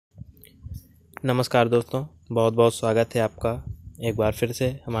नमस्कार दोस्तों, बहुत बहुत स्वागत है आपका एक बार फिर से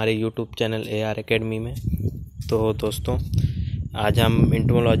हमारे YouTube चैनल AR एकेडमी में। तो दोस्तों, आज हम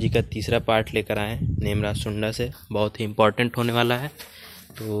एंटोमोलॉजी का तीसरा पार्ट लेकर आए हैं नेमराज सुंडा से। बहुत ही इम्पोर्टेंट होने वाला है।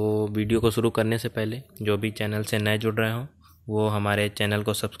 तो वीडियो को शुरू करने से पहले जो भी चैनल से नए जुड़ रहे हों वो हमारे चैनल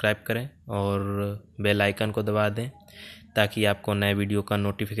को सब्सक्राइब करें और बेल आइकन को दबा दें ताकि आपको नए वीडियो का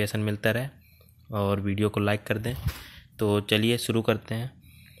नोटिफिकेशन मिलता रहे, और वीडियो को लाइक कर दें। तो चलिए शुरू करते हैं।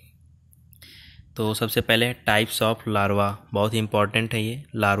 तो सबसे पहले टाइप्स ऑफ लार्वा, बहुत ही इंपॉर्टेंट है ये।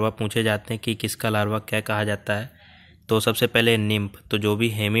 लार्वा पूछे जाते हैं कि किसका लार्वा क्या कहा जाता है। तो सबसे पहले निम्फ, तो जो भी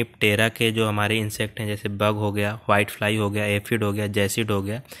हेमिप्टेरा के जो हमारे इंसेक्ट हैं, जैसे बग हो गया, वाइट फ्लाई हो गया, एफिड हो गया, जैसिड हो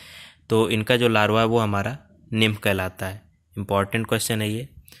गया, तो इनका जो लार्वा है वो हमारा निम्फ कहलाता है। इंपॉर्टेंट क्वेश्चन है ये।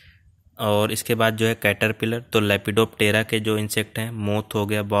 और इसके बाद जो है कैटरपिलर, तो लेपिडोप्टेरा के जो इंसेक्ट हैं, मोथ हो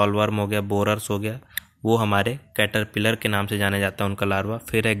गया, बॉलवर्म हो गया, बोरर्स हो गया, वो हमारे कैटरपिलर के नाम से जाना जाता है उनका लार्वा।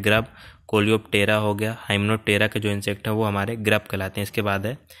 फिर है ग्रब, कोलियोप्टेरा हो गया, हाइमेनोप्टेरा के जो इंसेक्ट हैं वो हमारे ग्रब कहलाते हैं। इसके बाद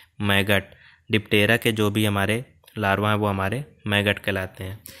है मैगट, डिप्टेरा के जो भी हमारे लार्वा हैं वो हमारे मैगट कहलाते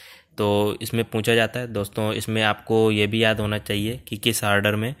हैं। तो इसमें पूछा जाता है दोस्तों, इसमें आपको ये भी याद होना चाहिए कि किस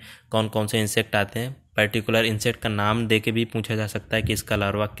ऑर्डर में कौन कौन से इंसेक्ट आते हैं। पर्टिकुलर इंसेक्ट का नाम दे के भी पूछा जा सकता है कि इसका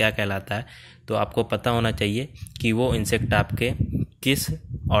लार्वा क्या कहलाता है। तो आपको पता होना चाहिए कि वो इंसेक्ट आपके किस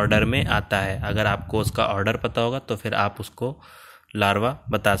ऑर्डर में आता है। अगर आपको उसका ऑर्डर पता होगा तो फिर आप उसको लार्वा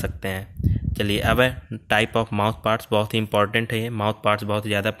बता सकते हैं। चलिए अब है टाइप ऑफ माउथ पार्ट्स, बहुत ही इंपॉर्टेंट है ये। माउथ पार्ट्स बहुत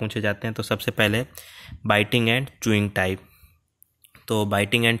ज़्यादा पूछे जाते हैं। तो सबसे पहले बाइटिंग एंड चूइंग टाइप। तो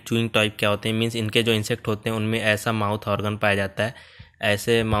बाइटिंग एंड चूइंग टाइप क्या होते हैं? मीन्स इनके जो इंसेक्ट होते हैं उनमें ऐसा माउथ ऑर्गन पाया जाता है,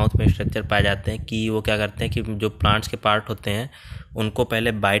 ऐसे माउथ में स्ट्रक्चर पाए जाते हैं कि वो क्या करते हैं कि जो प्लांट्स के पार्ट होते हैं उनको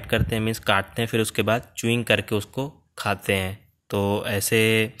पहले बाइट करते हैं, मीन्स काटते हैं, फिर उसके बाद चूइंग करके उसको खाते हैं। तो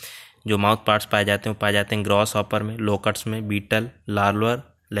ऐसे जो माउथ पार्ट्स पाए जाते हैं वो पाए जाते हैं ग्रॉस हॉपर में, लोकट्स में, बीटल, लार्वर,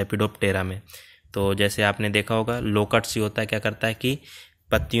 लेपिडोप्टेरा में। तो जैसे आपने देखा होगा लोकट्स ही होता है, क्या करता है कि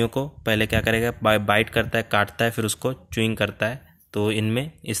पत्तियों को पहले क्या करेगा, बाइट करता है, काटता है, फिर उसको चूइंग करता है। तो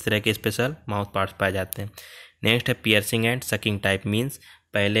इनमें इस तरह के स्पेशल माउथ पार्ट्स पाए जाते हैं। नेक्स्ट है piercing and sucking type. Means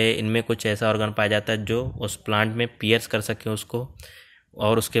पहले इनमें कुछ ऐसा ऑर्गन पाया जाता है जो उस प्लांट में पियर्स कर सके उसको,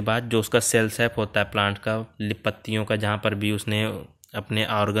 और उसके बाद जो उसका सेल सेप होता है प्लांट का, पत्तियों का, जहाँ पर भी उसने अपने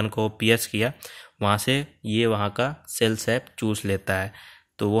ऑर्गन को पियर्स किया वहाँ से ये वहाँ का सेल सेप चूस लेता है।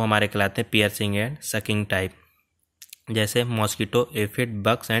 तो वो हमारे कहलाते हैं पियर्सिंग एंड सकिंग टाइप, जैसे mosquito, aphid,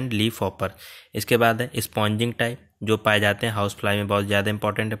 bugs and leaf hopper. इसके बाद है स्पॉन्जिंग टाइप, जो पाए जाते हैं हाउस फ्लाई में, बहुत ज़्यादा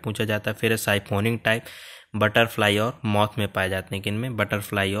इंपॉर्टेंट है, पूछा जाता है। फिर है साइफोनिंग टाइप, बटरफ्लाई और मॉथ में पाए जाते हैं। किनमें?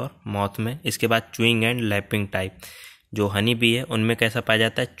 बटरफ्लाई और मॉथ में। इसके बाद चूइंग एंड लैपिंग टाइप, जो हनी बी है उनमें कैसा पाया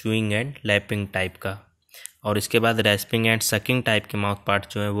जाता है? चूइंग एंड लैपिंग टाइप का। और इसके बाद रेस्पिंग एंड सकिंग टाइप के माउथ पार्ट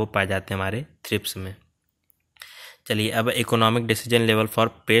जो है वो पाए जाते हैं हमारे थ्रिप्स में। चलिए अब economic decision level for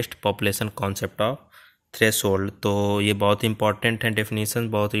paste population concept of threshold. तो ये बहुत ही इंपॉर्टेंट है, डेफिनेशन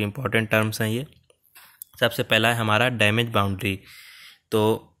बहुत ही इंपॉर्टेंट टर्म्स हैं ये। सबसे पहला है हमारा डैमेज बाउंड्री।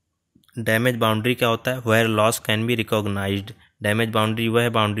 तो डैमेज बाउंड्री क्या होता है? Where loss can be recognised. Damage boundary वह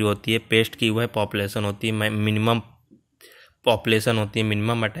बाउंड्री होती है, पेस्ट की वह पॉपुलेशन होती है, मिनिमम पॉपुलेशन होती है,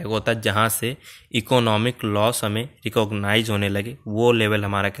 मिनिमम अटैक होता है, जहाँ से इकोनॉमिक लॉस हमें रिकॉग्नाइज होने लगे, वो लेवल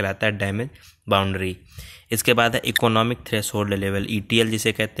हमारा कहलाता है डैमेज बाउंड्री। इसके बाद है इकोनॉमिक थ्रेशोल्ड लेवल, ETL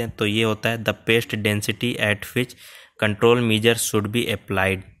जिसे कहते हैं। तो ये होता है the paste density at which control measure should be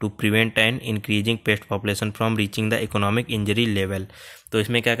applied to prevent an increasing paste population from reaching the economic injury level. तो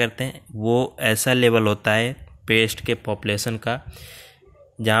इसमें क्या करते हैं, वो ऐसा लेवल होता है पेस्ट के पॉपुलेशन का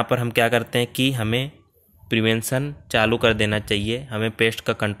जहाँ पर हम क्या करते हैं कि हमें प्रिवेंशन चालू कर देना चाहिए, हमें पेस्ट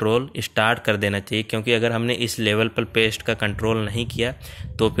का कंट्रोल स्टार्ट कर देना चाहिए। क्योंकि अगर हमने इस लेवल पर पेस्ट का कंट्रोल नहीं किया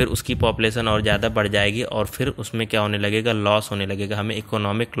तो फिर उसकी पॉपुलेशन और ज़्यादा बढ़ जाएगी और फिर उसमें क्या होने लगेगा, लॉस होने लगेगा, हमें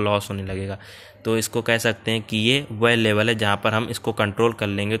इकोनॉमिक लॉस होने लगेगा। तो इसको कह सकते हैं कि ये वह लेवल है जहाँ पर हम इसको कंट्रोल कर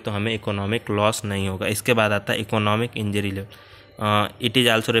लेंगे तो हमें इकोनॉमिक लॉस नहीं होगा। इसके बाद आता है economic injury level, it is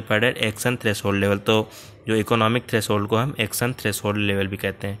also referred as action threshold level. तो जो इकोनॉमिक थ्रेशोल्ड को हम एक्शन थ्रेशोल्ड लेवल भी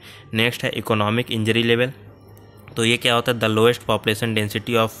कहते हैं। नेक्स्ट है इकोनॉमिक इंजरी लेवल। तो ये क्या होता है? The lowest population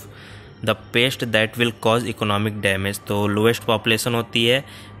density of the paste that will cause economic damage. तो लोएस्ट पॉपुलेशन होती है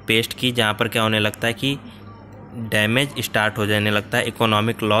पेस्ट की जहाँ पर क्या होने लगता है कि डैमेज स्टार्ट हो जाने लगता है,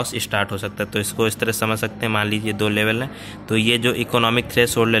 इकोनॉमिक लॉस स्टार्ट हो सकता है। तो इसको इस तरह समझ सकते हैं, मान लीजिए दो लेवल हैं। तो ये जो इकोनॉमिक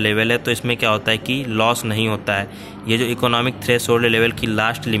थ्रेशोल्ड लेवल है तो इसमें क्या होता है कि लॉस नहीं होता है। ये जो इकोनॉमिक थ्रेशोल्ड लेवल की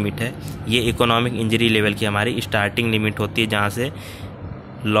लास्ट लिमिट है, ये इकोनॉमिक इंजरी लेवल की हमारी स्टार्टिंग लिमिट होती है जहाँ से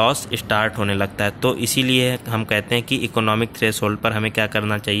लॉस स्टार्ट होने लगता है। तो इसीलिए हम कहते हैं कि इकोनॉमिक थ्रेशोल्ड पर हमें क्या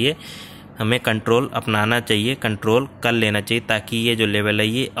करना चाहिए, हमें कंट्रोल अपनाना चाहिए, कंट्रोल कर लेना चाहिए ताकि ये जो लेवल है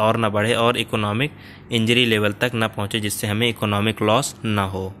ये और ना बढ़े और इकोनॉमिक इंजरी लेवल तक ना पहुँचे, जिससे हमें इकोनॉमिक लॉस ना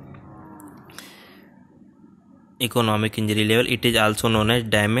हो। Economic injury level, it is also known as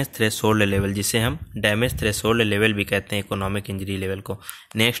damage threshold level, जिसे हम डैमेज थ्रेशोल्ड लेवल भी कहते हैं इकोनॉमिक इंजरी लेवल को।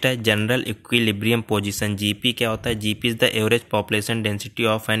 नेक्स्ट है जनरल इक्विलिब्रियम पोजीशन, जीपी क्या होता है? GP is the average population density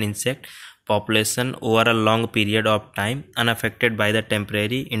of an insect population over a long period of time unaffected by the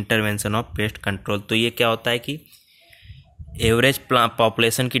temporary intervention of pest control. तो ये क्या होता है कि एवरेज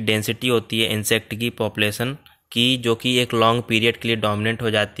पॉपुलेशन की डेंसिटी होती है इंसेक्ट की पॉपुलेशन की, जो कि एक लॉन्ग पीरियड के लिए डोमिनेंट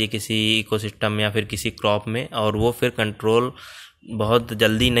हो जाती है किसी इकोसिस्टम में या फिर किसी क्रॉप में, और वो फिर कंट्रोल बहुत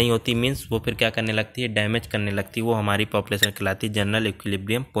जल्दी नहीं होती, मीन्स वो फिर क्या करने लगती है? डैमेज करने लगती है। वो हमारी पॉपुलेशन कहलाती है जनरल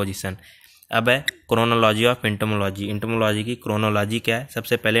इक्विलिब्रियम पोजीशन। अब है क्रोनोलॉजी ऑफ एंटोमोलॉजी। एंटोमोलॉजी की क्रोनोलॉजी क्या है?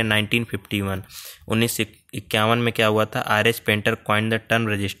 सबसे पहले 1951 में क्या हुआ था? RH. Painter coined the term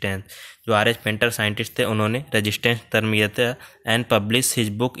resistance. जो आर.एच. पेंटर साइंटिस्ट थे, उन्होंने रेजिस्टेंस टर्म दिया था and publish his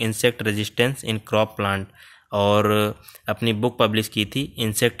book insect resistance in crop plant, और अपनी बुक पब्लिश की थी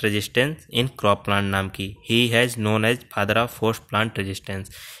insect resistance in crop plant नाम की। He has known as father of host plant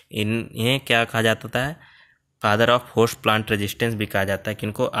resistance. इन्हें क्या कहा जाता था? Father of host plant resistance भी कहा जाता है।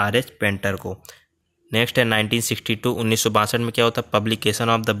 किनको? आर.एच. पेंटर को। नेक्स्ट है 1962 में क्या होता है? Publication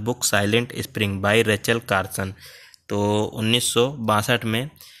of the book silent spring bye Rachel Carson. तो 1962 में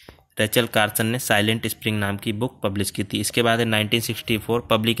रेचल कार्सन ने साइलेंट स्प्रिंग नाम की बुक पब्लिश की थी। इसके बाद है 1964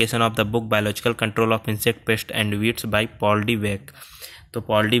 publication of the book biological control of insect pest and weeds by Paul D bake. तो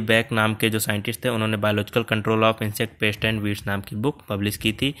पॉल डी बेक नाम के जो साइंटिस्ट थे, उन्होंने biological control of insect pest and weeds नाम की बुक पब्लिश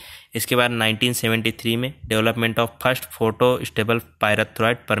की थी। इसके बाद 1973 में development of first photo stable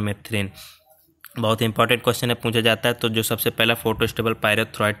पायरेथ्रॉइड permethrin. बहुत इंपॉर्टेंट क्वेश्चन है, पूछा जाता है। तो जो सबसे पहला फोटो स्टेबल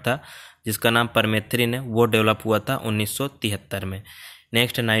पायरेथ्रॉइड था, जिसका नाम परमेथ्रिन है, वो डेवलप हुआ था 1973 में।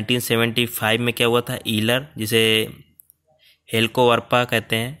 नेक्स्ट 1975 में क्या हुआ था? ईलर, जिसे हेलिकोवर्पा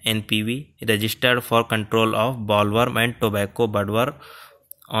कहते हैं, NPV, registered for control of bollworm and tobacco budworm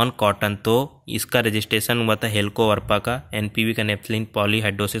on cotton. तो इसका रजिस्ट्रेशन हुआ था हेलिकोवर्पा का, एनपीवी का नेफ्थलीन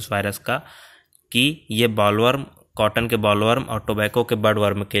पॉलीहाइड्रोसिस वायरस का, कि ये बॉलवर्म, कॉटन के बॉलवर्म और टोबैको के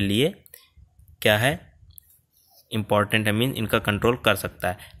बर्डवर्म के लिए क्या है? इंपॉर्टेंट है, मीन इनका कंट्रोल कर सकता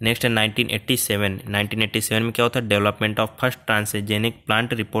है। नेक्स्ट है 1987 में क्या होता है? Development of first transgenic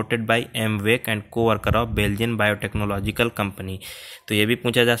plant reported by M wake and co-worker of Belgian biotechnological company. तो ये भी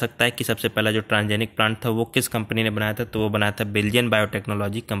पूछा जा सकता है कि सबसे पहला जो ट्रांसजेनिक प्लांट था वो किस कंपनी ने बनाया था? तो वो बनाया था Belgian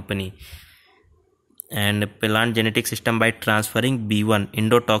biotechnology company. And plant genetic system by transferring B1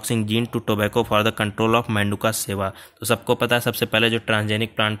 इंडोटॉक्सिन gene to tobacco for the control of मैंडुका सेवा। तो सबको पता है सबसे पहले जो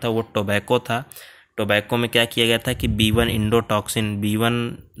ट्रांसजेनिक प्लांट था वो टोबैको था। टोबैको में क्या किया गया था कि B1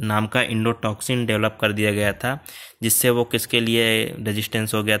 नाम का इंडोटॉक्सिन डेवलप कर दिया गया था, जिससे वो किसके लिए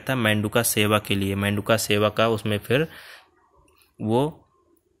रेजिस्टेंस हो गया था? मैंडुका सेवा के लिए। मैंडुका सेवा का उसमें फिर वो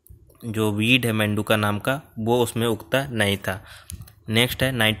जो वीड है मैंडुका नाम का, वो उसमें उगता नहीं था। नेक्स्ट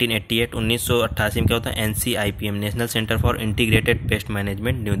है 1988 में क्या होता है? NCIPM, national centre for integrated pest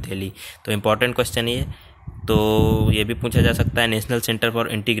management, new Delhi. तो इंपॉर्टेंट क्वेश्चन ये, तो ये भी पूछा जा सकता है national centre for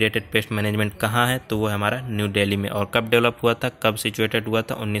integrated pest management कहाँ है? तो वो हमारा न्यू दिल्ली में। और कब डेवलप हुआ था, कब सिचुएटेड हुआ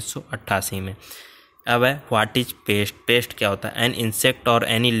था? 1988 में। अब है व्हाट इज पेस्ट। पेस्ट क्या होता है? एन इंसेक्ट और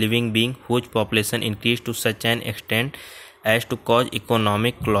any living being whose population increase to such an extent as to cause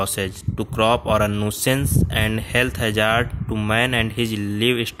economic losses to crop or a nuisance and health hazard to man and his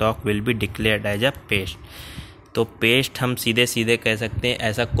livestock will be declared as a pest। तो paste हम सीधे सीधे कह सकते हैं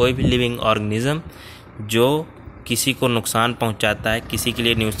ऐसा कोई भी लिविंग ऑर्गेनिज्म जो किसी को नुकसान पहुंचाता है, किसी के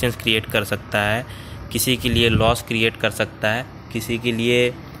लिए न्यूसेंस क्रिएट कर सकता है, किसी के लिए लॉस क्रिएट कर सकता है, किसी के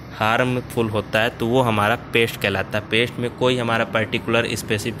लिए हार्मफुल होता है, तो वो हमारा पेस्ट कहलाता है। पेस्ट में कोई हमारा पर्टिकुलर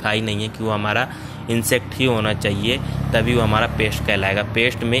स्पेसिफाई नहीं है कि वो हमारा इंसेक्ट ही होना चाहिए तभी वो हमारा पेस्ट कहलाएगा।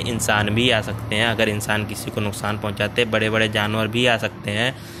 पेस्ट में इंसान भी आ सकते हैं, अगर इंसान किसी को नुकसान पहुंचाते हैं, बड़े बड़े जानवर भी आ सकते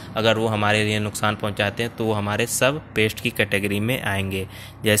हैं, अगर वो हमारे लिए नुकसान पहुंचाते हैं तो वो हमारे सब पेस्ट की कैटेगरी में आएंगे।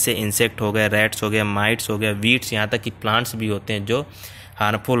 जैसे इंसेक्ट हो गए, रैट्स हो गए, माइट्स हो गए, वीड्स, यहाँ तक कि प्लांट्स भी होते हैं जो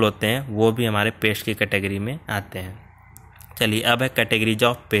हार्मफुल होते हैं, वो भी हमारे पेस्ट की कैटेगरी में आते हैं। चलिए अब है कैटेगरीज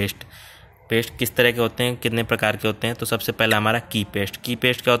ऑफ पेस्ट। पेस्ट किस तरह के होते हैं, कितने प्रकार के होते हैं? तो सबसे पहला हमारा की पेस्ट। की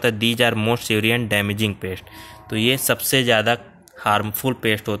पेस्ट क्या होता है? These are most severe and damaging paste. तो ये सबसे ज़्यादा हार्मफुल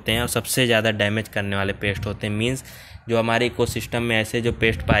पेस्ट होते हैं और सबसे ज़्यादा डैमेज करने वाले पेस्ट होते हैं। मीन्स जो हमारे इकोसिस्टम में ऐसे जो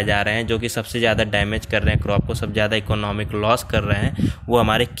पेस्ट पाए जा रहे हैं जो कि सबसे ज़्यादा डैमेज कर रहे हैं क्रॉप को, सबसे ज़्यादा इकोनॉमिक लॉस कर रहे हैं, वो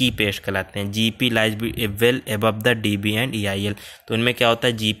हमारे की पेस्ट कहलाते हैं। GP lies well above the dB and EIL। तो इनमें क्या होता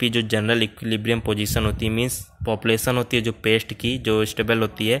है? जीपी जो जनरल इक्विलिब्रियम पोजीशन होती है, मीन्स पॉपुलेशन होती है जो पेस्ट की, जो स्टेबल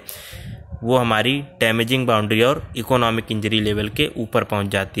होती है, वो हमारी डैमेजिंग बाउंड्री और इकोनॉमिक इंजरी लेवल के ऊपर पहुंच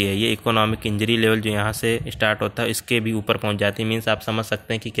जाती है। ये इकोनॉमिक इंजरी लेवल जो यहाँ से स्टार्ट होता है इसके भी ऊपर पहुंच जाती है। मीन्स आप समझ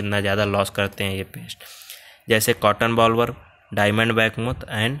सकते हैं कि कितना ज़्यादा लॉस करते हैं ये पेस्ट। जैसे cotton bollworm, diamond बैकमोथ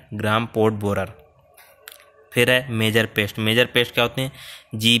and gram port borer. फिर है मेजर पेस्ट। मेजर पेस्ट क्या होते हैं?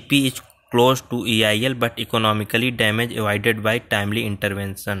 GP is close to EIL but economically damage avoided by timely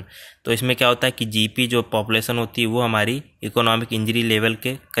intervention. तो इसमें क्या होता है कि जीपी जो पॉपुलेशन होती है वो हमारी इकोनॉमिक इंजरी लेवल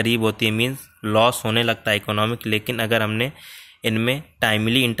के करीब होती है, मीन्स लॉस होने लगता है इकोनॉमिक, लेकिन अगर हमने इनमें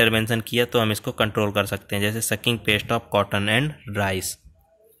टाइमली इंटरवेंशन किया तो हम इसको कंट्रोल कर सकते हैं, जैसे sucking paste of cotton and rice.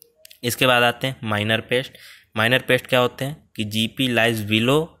 इसके बाद आते हैं माइनर पेस्ट। माइनर पेस्ट क्या होते हैं कि GP lies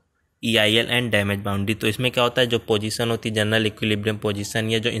below EIL and damage boundary. तो इसमें क्या होता है, जो पोजीशन होती है जनरल इक्विलिब्रियम पोजीशन,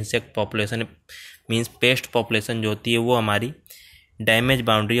 या जो insect population means paste population जो होती है वो हमारी डैमेज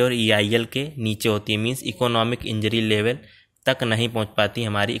बाउंड्री और EIL के नीचे होती है, मींस इकोनॉमिक इंजरी लेवल तक नहीं पहुंच पाती,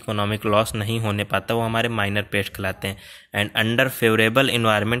 हमारी इकोनॉमिक लॉस नहीं होने पाता, वो हमारे माइनर पेस्ट कहलाते हैं। And under favourable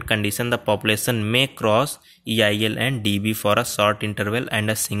environment condition the population में cross EIL and DB for a short interval and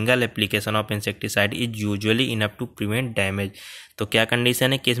a single application of insecticide is usually enough to prevent damage. तो क्या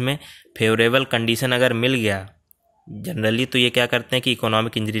कंडीशन है कि इसमें फेवरेबल कंडीशन अगर मिल गया, जनरली तो ये क्या करते हैं कि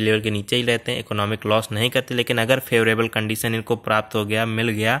इकोनॉमिक इंजरी लेवल के नीचे ही रहते हैं, इकोनॉमिक लॉस नहीं करते, लेकिन अगर फेवरेबल कंडीशन इनको प्राप्त हो गया, मिल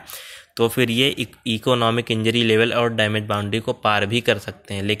गया, तो फिर ये इकोनॉमिक इंजरी लेवल और डैमेज बाउंड्री को पार भी कर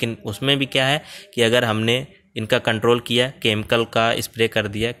सकते हैं। लेकिन उसमें भी क्या है कि अगर हमने इनका कंट्रोल किया, केमिकल का स्प्रे कर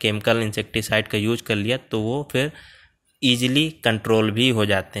दिया, केमिकल इंसेक्टिसाइड का यूज कर लिया, तो वो फिर ईजिली कंट्रोल भी हो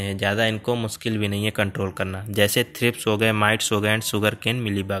जाते हैं, ज़्यादा इनको मुश्किल भी नहीं है कंट्रोल करना, जैसे थ्रिप्स हो गए, माइट्स हो गए एंड शुगर केन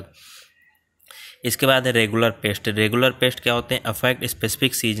मिलीबग। इसके बाद है रेगुलर पेस्ट। रेगुलर पेस्ट क्या होते हैं? Affect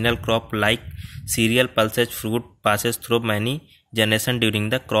specific seasonal crop like serial, pulses, fruit passes through many generation during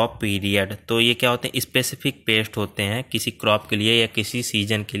the crop period. तो ये क्या होते हैं? स्पेसिफिक पेस्ट होते हैं किसी क्रॉप के लिए या किसी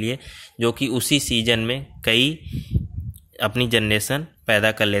सीजन के लिए, जो कि उसी सीजन में कई अपनी जनरेशन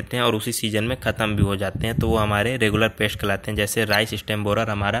पैदा कर लेते हैं और उसी सीजन में ख़त्म भी हो जाते हैं, तो वो हमारे रेगुलर पेस्ट कहलाते हैं। जैसे राइस स्टेम बोरर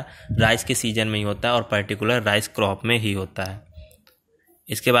हमारा राइस के सीजन में ही होता है और पर्टिकुलर राइस क्रॉप में ही होता है।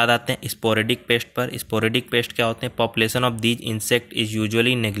 इसके बाद आते हैं स्पोरेडिक पेस्ट पर। स्पोरेडिक पेस्ट क्या होते हैं? Population of these insect is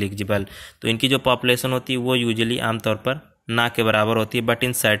usually negligible. तो इनकी जो पॉपुलेशन होती है वो यूजुअली आमतौर पर ना के बराबर होती है, but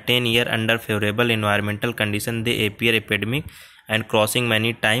in certain year under favourable environmental condition they appear epidemic and crossing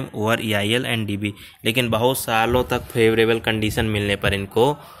many time over EIL and DB। लेकिन बहुत सालों तक फेवरेबल कंडीशन मिलने पर,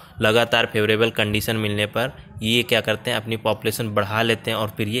 इनको लगातार फेवरेबल कंडीशन मिलने पर ये क्या करते हैं? अपनी पॉपुलेशन बढ़ा लेते हैं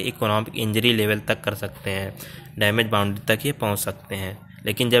और फिर ये इकोनॉमिक इंजरी लेवल तक कर सकते हैं, डैमेज बाउंड्री तक ये पहुंच सकते हैं।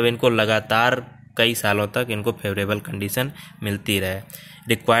 लेकिन जब इनको लगातार कई सालों तक इनको फेवरेबल कंडीशन मिलती रहे।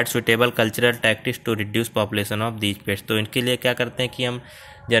 Required suitable cultural tactics to reduce population of these paste. तो इनके लिए क्या करते हैं कि हम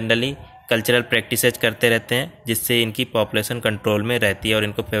जनरली कल्चरल प्रैक्टिसेज करते रहते हैं, जिससे इनकी पॉपुलेशन कंट्रोल में रहती है और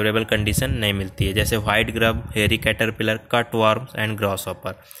इनको फेवरेबल कंडीशन नहीं मिलती है, जैसे व्हाइट ग्रब, हेरी कैटरपिलर, कट वर्म्स एंड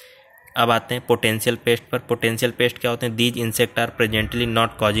ग्रॉसहॉपर। अब आते हैं पोटेंशियल पेस्ट पर। पोटेंशियल पेस्ट क्या होते हैं? These insect are presently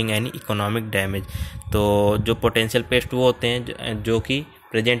not causing any economic damage. तो जो पोटेंशियल पेस्ट वो होते हैं जो कि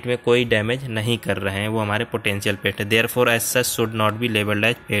प्रेजेंट में कोई डैमेज नहीं कर रहे हैं, वो हमारे पोटेंशियल पेस्ट है। Therefore as such should not be labelled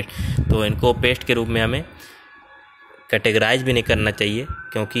as paste. तो इनको पेस्ट के रूप में हमें कैटेगराइज भी नहीं करना चाहिए,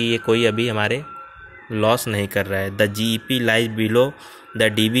 क्योंकि ये कोई अभी हमारे लॉस नहीं कर रहा है। The GEP lies below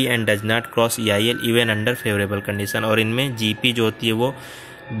the DB and does not cross EIL even under favourable condition. और इनमें GP जो होती है वो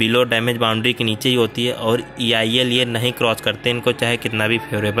बिलो डैमेज बाउंड्री के नीचे ही होती है और EIL ये नहीं क्रॉस करते, इनको चाहे कितना भी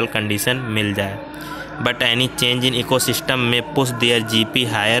फेवरेबल कंडीशन मिल जाए। But any change in ecosystem में push there GP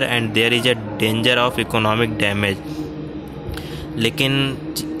higher and there is a danger of economic damage.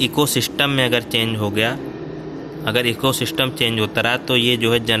 लेकिन इकोसिस्टम में अगर चेंज हो गया, अगर इकोसिस्टम चेंज होता रहा, तो ये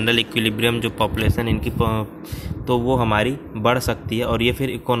जो है जनरल इक्विलिब्रियम जो पॉपुलेशन इनकी तो वो हमारी बढ़ सकती है और ये फिर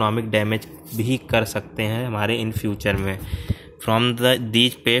इकोनॉमिक डैमेज भी कर सकते हैं हमारे इन फ्यूचर में। From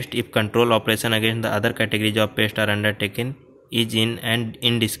these paste if control operation against the other categories of paste are undertaken is in and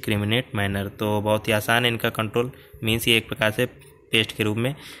indiscriminate manner. तो बहुत ही आसान है इनका कंट्रोल, मीन्स ये एक प्रकार से पेस्ट के रूप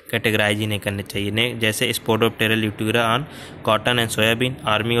में कैटेगराइज ही नहीं करने चाहिए। जैसे Spodoptera ल्यूटिग्रा on cotton and soybean,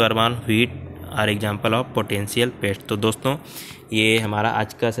 army वर्मान wheat are example of potential paste. तो दोस्तों ये हमारा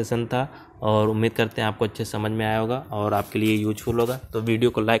आज का सेशन था और उम्मीद करते हैं आपको अच्छे समझ में आया होगा और आपके लिए यूजफुल होगा। तो वीडियो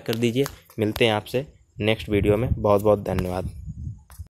को लाइक कर दीजिए। मिलते हैं आपसे नेक्स्ट वीडियो में। बहुत बहुत धन्यवाद।